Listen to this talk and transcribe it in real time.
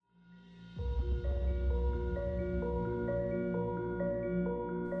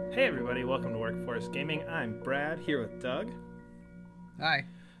Hey everybody, welcome to Workforce Gaming. I'm Brad, here with Doug. Hi.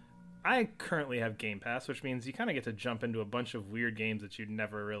 I currently have Game Pass, which means you kind of get to jump into a bunch of weird games that you'd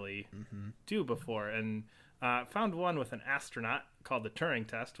never really do before. And found one with an astronaut called the Turing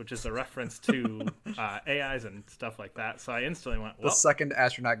Test, which is a reference to AIs and stuff like that. So I instantly went, well... The second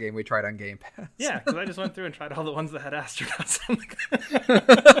astronaut game we tried on Game Pass. Yeah, because I just went through and tried all the ones that had astronauts.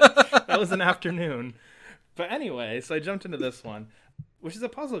 That was an afternoon. But anyway, so I jumped into this one, which is a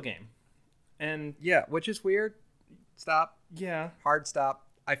puzzle game. And yeah, which is weird. Stop. Yeah. Hard stop.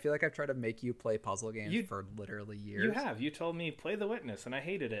 I feel like I've tried to make you play puzzle games for literally years. You have. You told me play The Witness, and I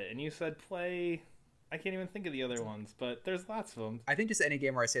hated it. And you said play... I can't even think of the other ones, but there's lots of them. I think just any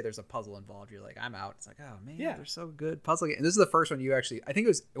game where I say there's a puzzle involved, you're like, I'm out. It's like, oh man, yeah, they're so good. Puzzle game. And this is the first one you actually... I think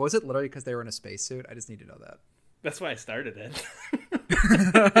was it literally because they were in a spacesuit? I just need to know that. That's why I started it.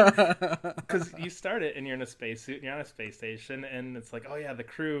 Because you start it and you're in a spacesuit and you're on a space station, and it's like, oh yeah, the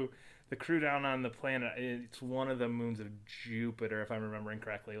crew down on the planet, it's one of the moons of Jupiter, if I'm remembering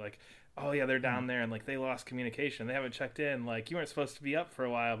correctly. Like, oh yeah, they're down there and like they lost communication. They haven't checked in. Like, you weren't supposed to be up for a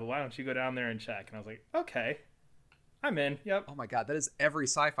while, but why don't you go down there and check? And I was like, okay, I'm in. Yep. Oh my god, that is every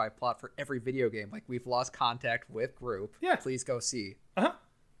sci-fi plot for every video game. Like, we've lost contact with group. Yeah. Please go see. Uh-huh.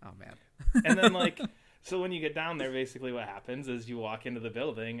 Oh man. And then like, so when you get down there, basically what happens is you walk into the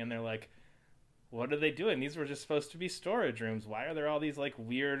building and they're like, what are they doing? These were just supposed to be storage rooms. Why are there all these like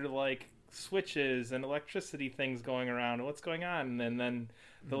weird like switches and electricity things going around? What's going on? And then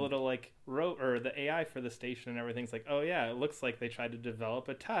the little like or the AI for the station and everything's like, oh yeah, it looks like they tried to develop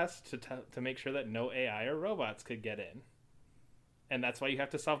a test to make sure that no AI or robots could get in. And that's why you have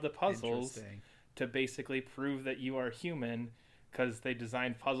to solve the puzzles to basically prove that you are human, because they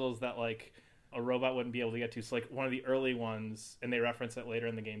designed puzzles that like a robot wouldn't be able to get to. So like one of the early ones, and they reference it later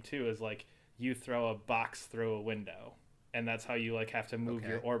in the game too, is like you throw a box through a window, and that's how you like have to move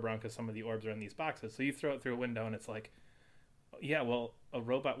your orb around, because some of the orbs are in these boxes. So you throw it through a window, and it's like, yeah, well, a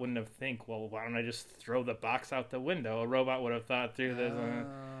robot wouldn't have well, why don't I just throw the box out the window? A robot would have thought through this.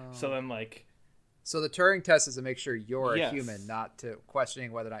 So then like, so the Turing test is to make sure you're a human, not to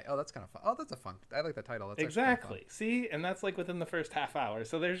questioning whether or not, oh, that's kind of fun. Oh, that's a fun. I like the title. That's exactly. See, and that's like within the first half hour.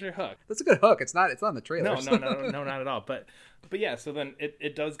 So there's your hook. That's a good hook. It's not in the trailer. No, not at all. But yeah, so then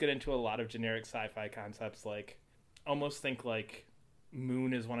it does get into a lot of generic sci-fi concepts. Like, almost think like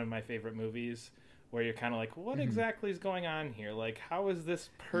Moon is one of my favorite movies, where you're kind of like, what exactly is going on here? Like, how is this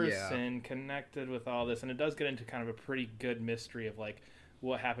person connected with all this? And it does get into kind of a pretty good mystery of like,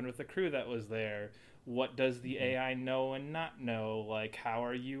 what happened with the crew that was there? What does the AI know and not know? Like, how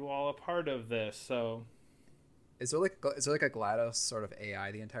are you all a part of this? So, is there like a GLaDOS sort of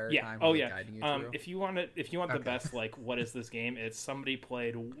AI the entire time? Oh yeah. Guiding you through? If you want the best, like, what is this game? It's somebody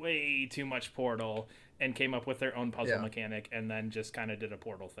played way too much Portal and came up with their own puzzle mechanic, and then just kind of did a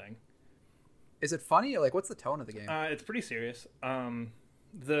Portal thing. Is it funny? Like, what's the tone of the game? It's pretty serious.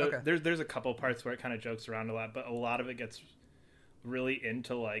 There's a couple parts where it kind of jokes around a lot, but a lot of it gets really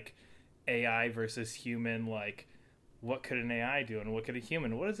into like AI versus human. Like, what could an AI do and what could a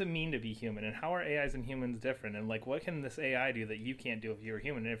human? What does it mean to be human, and how are AIs and humans different? And like, what can this AI do that you can't do if you were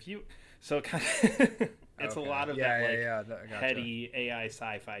human? And if you, so it kind of it's a lot of that heady AI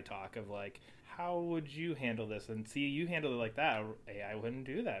sci-fi talk of like, how would you handle this? And see, you handle it like that. AI wouldn't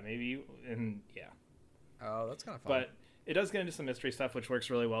do that. Maybe you, and yeah. Oh, that's kind of fun. But it does get into some mystery stuff, which works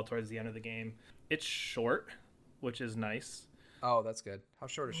really well towards the end of the game. It's short, which is nice. Oh, that's good. How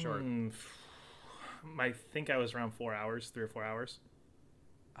short is short? I think I was around 4 hours, 3 or 4 hours.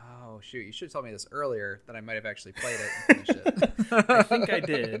 Oh, shoot. You should have told me this earlier, that I might have actually played it and finished it. I think I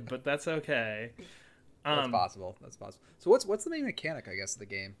did, but that's okay. That's possible. So what's the main mechanic, I guess, of the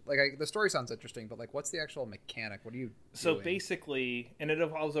game? Like, the story sounds interesting, but like, what's the actual mechanic? What are you So doing? Basically, and it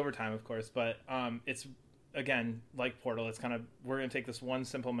evolves over time, of course, but it's, again, like Portal, it's kind of, we're going to take this one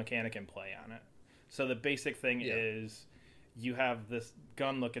simple mechanic and play on it. So the basic thing is, you have this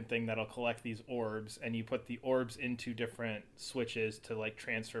gun-looking thing that'll collect these orbs, and you put the orbs into different switches to like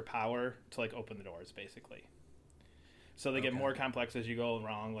transfer power to like open the doors, basically. So they get more complex as you go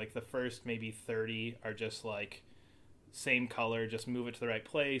along. Like, the first maybe 30 are just like same color, just move it to the right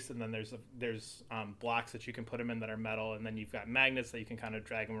place, and then there's blocks that you can put them in that are metal, and then you've got magnets that you can kind of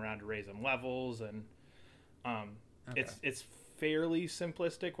drag them around to raise them levels, and it's fairly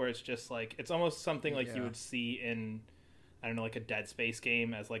simplistic, where it's just like, it's almost something like you would see in, I don't know, like a Dead Space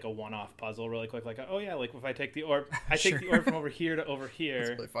game as like a one-off puzzle really quick. Like, oh yeah, like if I take the orb, take the orb from over here to over here.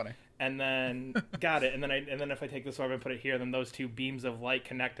 That's really funny. And then got it. And then if I take this orb and put it here, then those two beams of light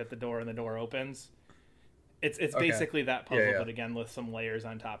connect at the door, and the door opens. It's basically that puzzle, but again with some layers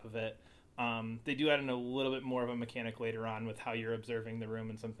on top of it. They do add in a little bit more of a mechanic later on with how you're observing the room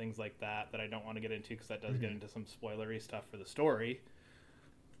and some things like that I don't want to get into because that does get into some spoilery stuff for the story.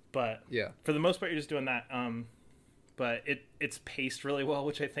 But Yeah. for the most part, you're just doing that. But it's paced really well,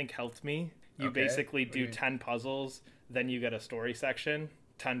 which I think helped me. You basically do 10 puzzles, then you get a story section.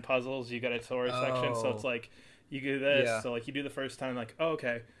 10 puzzles, you get a story section. So it's like you do this. So like you do the first time, like, oh,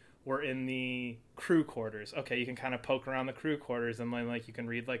 okay, we're in the crew quarters. Okay, you can kind of poke around the crew quarters, and then like you can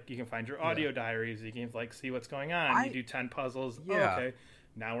read, like you can find your audio diaries. You can like see what's going on. You do 10 puzzles. Oh, okay,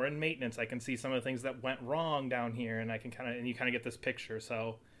 now we're in maintenance. I can see some of the things that went wrong down here, and I can you kind of get this picture.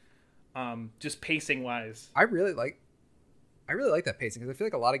 So just pacing wise, I really like that pacing because I feel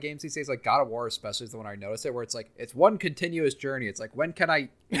like a lot of games these days, like God of War especially is the one I noticed it, where it's like it's one continuous journey. It's like, when can I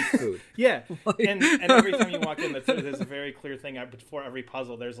eat food? Yeah. and every time you walk in, there's a very clear thing before every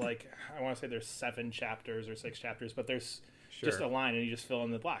puzzle. There's like, I want to say there's 7 chapters or 6 chapters, but there's just a line and you just fill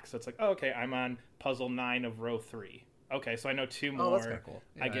in the blocks. So it's like, oh, okay, I'm on puzzle 9 of row 3. Okay, so I know 2 more. That's kind of cool.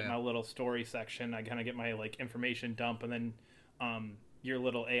 I get my little story section. I kind of get my like information dump, and then your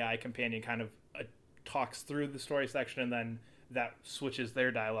little AI companion kind of talks through the story section, and then that switches their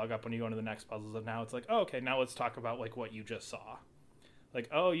dialogue up when you go into the next puzzles. And now it's like, oh, okay, now let's talk about like what you just saw. Like,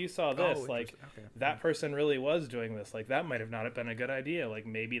 oh, you saw this. Like, that person really was doing this. Like, that might have not been a good idea. Like,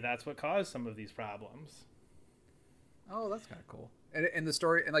 maybe that's what caused some of these problems. Oh, that's kind of cool. And the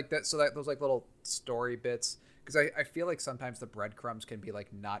story, and like that, so that those like little story bits, because I feel like sometimes the breadcrumbs can be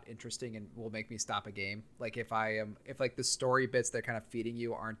like not interesting and will make me stop a game. Like if like the story bits they're kind of feeding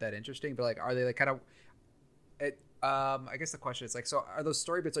you aren't that interesting, but like are they like kind of I guess the question is like, so are those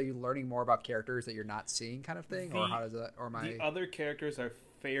story bits, are you learning more about characters that you're not seeing kind of thing, or how does that, or the other characters are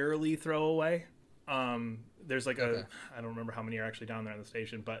fairly throwaway. There's like I don't remember how many are actually down there on the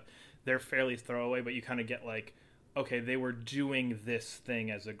station, but they're fairly throwaway, but you kind of get like, okay, they were doing this thing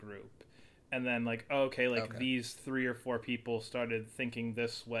as a group. And then like, these 3 or 4 people started thinking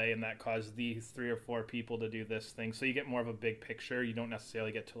this way, and that caused these 3 or 4 people to do this thing. So you get more of a big picture. You don't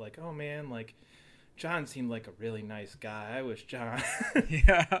necessarily get to like, oh man, like John seemed like a really nice guy. I wish John.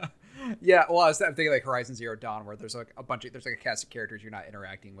 Yeah. Well, I'm thinking like Horizon Zero Dawn, where there's like there's like a cast of characters you're not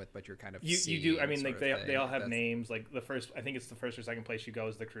interacting with, but you're kind of you do. I mean, like they all have names. Like I think it's the first or second place you go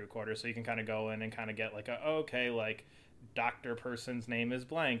is the crew quarters, so you can kind of go in and kind of get like like Dr. Person's name is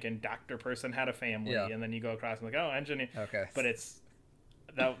blank, and Dr. Person had a family, and then you go across and like, oh, engineer. Okay. But it's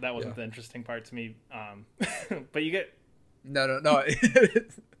that wasn't the interesting part to me. But you get no.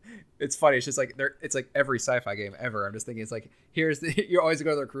 It's funny. It's just like it's like every sci-fi game ever. I'm just thinking it's like, you always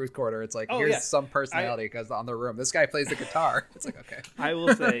go to their cruise quarter. It's like, some personality because on the room. This guy plays the guitar. It's like, okay. I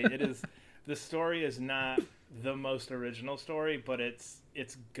will say the story is not the most original story, but it's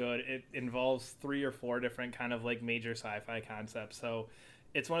good. It involves 3 or 4 different kind of like major sci-fi concepts. So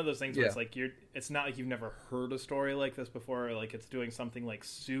it's one of those things where it's like it's not like you've never heard a story like this before, or like it's doing something like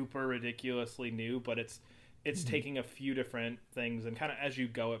super ridiculously new, but it's taking a few different things, and kind of as you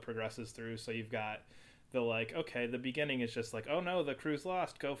go it progresses through. So you've got the like, okay, the beginning is just like, oh no, the crew's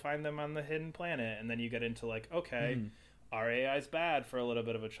lost, go find them on the hidden planet. And then you get into like, okay, our AI's bad for a little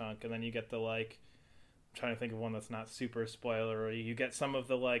bit of a chunk. And then you get the like, I'm trying to think of one that's not super spoilery. You get some of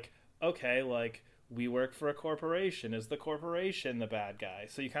the like, okay, like we work for a corporation, is the corporation the bad guy?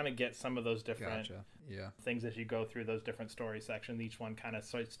 So you kind of get some of those different things as you go through those different story sections. Each one kind of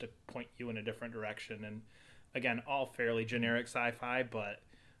starts to point you in a different direction. And again, all fairly generic sci-fi, but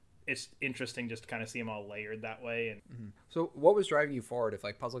it's interesting just to kind of see them all layered that way. And so what was driving you forward if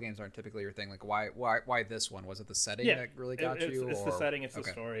like puzzle games aren't typically your thing? Like why this one? Was it the setting that really got you? It's the setting, it's the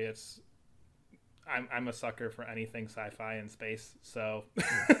story. I'm a sucker for anything sci-fi and space, so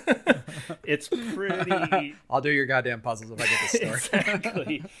it's pretty. I'll do your goddamn puzzles if I get the story.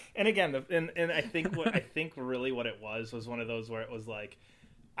 Exactly. And again, and I think really what it was one of those where it was like,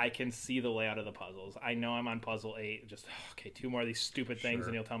 I can see the layout of the puzzles. I know I'm on puzzle 8. Just, okay, 2 more of these stupid things,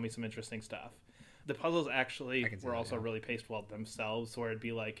 and you'll tell me some interesting stuff. The puzzles actually were also really paced well themselves, where it'd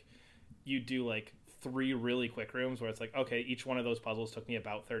be like, you do like 3 really quick rooms where it's like, okay, each one of those puzzles took me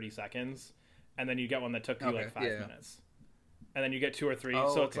about 30 seconds, and then you get one that took you like 5 minutes. And then you get 2 or 3.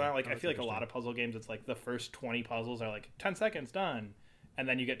 So it's not like, I feel like a lot of puzzle games, it's like the first 20 puzzles are like 10 seconds done. And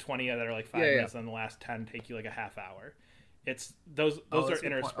then you get 20 that are like 5 minutes, and the last 10 take you like a half hour. It's those are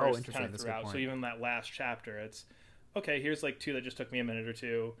interspersed kind of throughout. So even that last chapter, it's okay, here's like 2 that just took me a minute or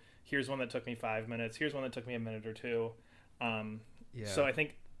 2. Here's one that took me 5 minutes. Here's one that took me a minute or 2. So I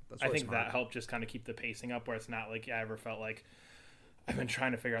think that helped just kind of keep the pacing up, where it's not like I ever felt like I've been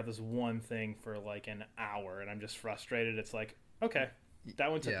trying to figure out this one thing for like an hour and I'm just frustrated. It's like, okay,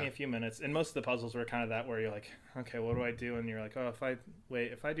 That one took Yeah. me a few minutes, and most of the puzzles were kind of that where you're like, okay, what do I do? And you're like, oh, if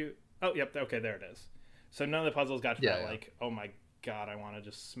I do, oh, yep, okay, there it is. So none of the puzzles got to Yeah, that yeah. like, oh my god, I want to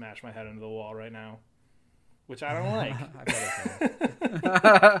just smash my head into the wall right now, which I don't like. I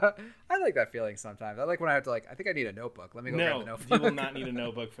bet I like that feeling sometimes. I like when I have to I think I need a notebook. Let me go grab the No, notebook. you will not need a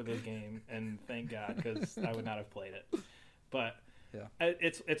notebook for this game, and thank God, because I would not have played it. But Yeah.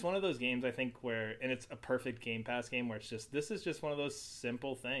 it's one of those games I think where, and it's a perfect Game Pass game where this is just one of those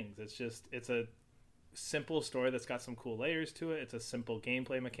simple things. It's a simple story that's got some cool layers to it. It's a simple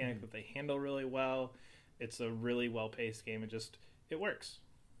gameplay mechanic that they handle really well. It's a really well paced game. It works.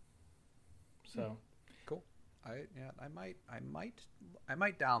 So Cool. I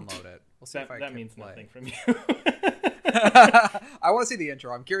might download it. We'll see if I that can means play. nothing from you. I want to see the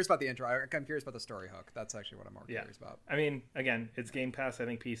intro. I'm curious about the intro. I'm curious about the story hook. That's actually what I'm more curious about. I mean, again, it's Game Pass. I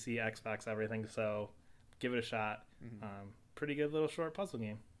think PC, Xbox, everything. So give it a shot. Pretty good little short puzzle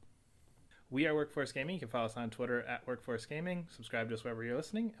game. We are Workforce Gaming. You can follow us on Twitter at Workforce Gaming. Subscribe to us wherever you're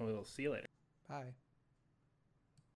listening, and we will see you later. Bye.